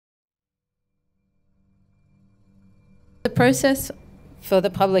process for the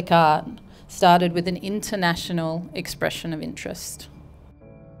public art started with an international expression of interest.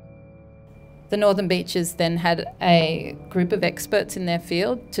 The Northern Beaches then had a group of experts in their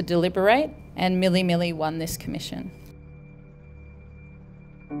field to deliberate, and Mili won this commission.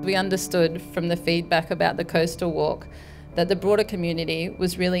 We understood from the feedback about the coastal walk that the broader community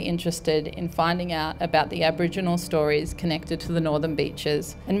was really interested in finding out about the Aboriginal stories connected to the Northern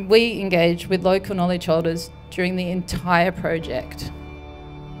Beaches, and we engaged with local knowledge holders during the entire project.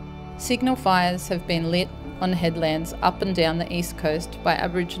 Signal fires have been lit on headlands up and down the east coast by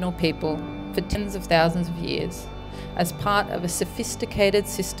Aboriginal people for tens of thousands of years as part of a sophisticated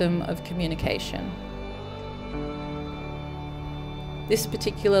system of communication. This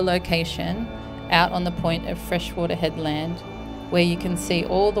particular location, out on the point of Freshwater headland, where you can see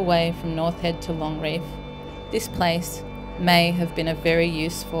all the way from North Head to Longreef, this place may have been a very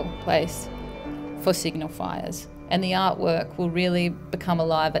useful place for signal fires, and the artwork will really become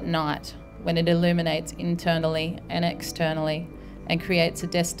alive at night when it illuminates internally and externally and creates a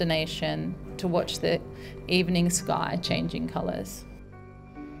destination to watch the evening sky changing colours.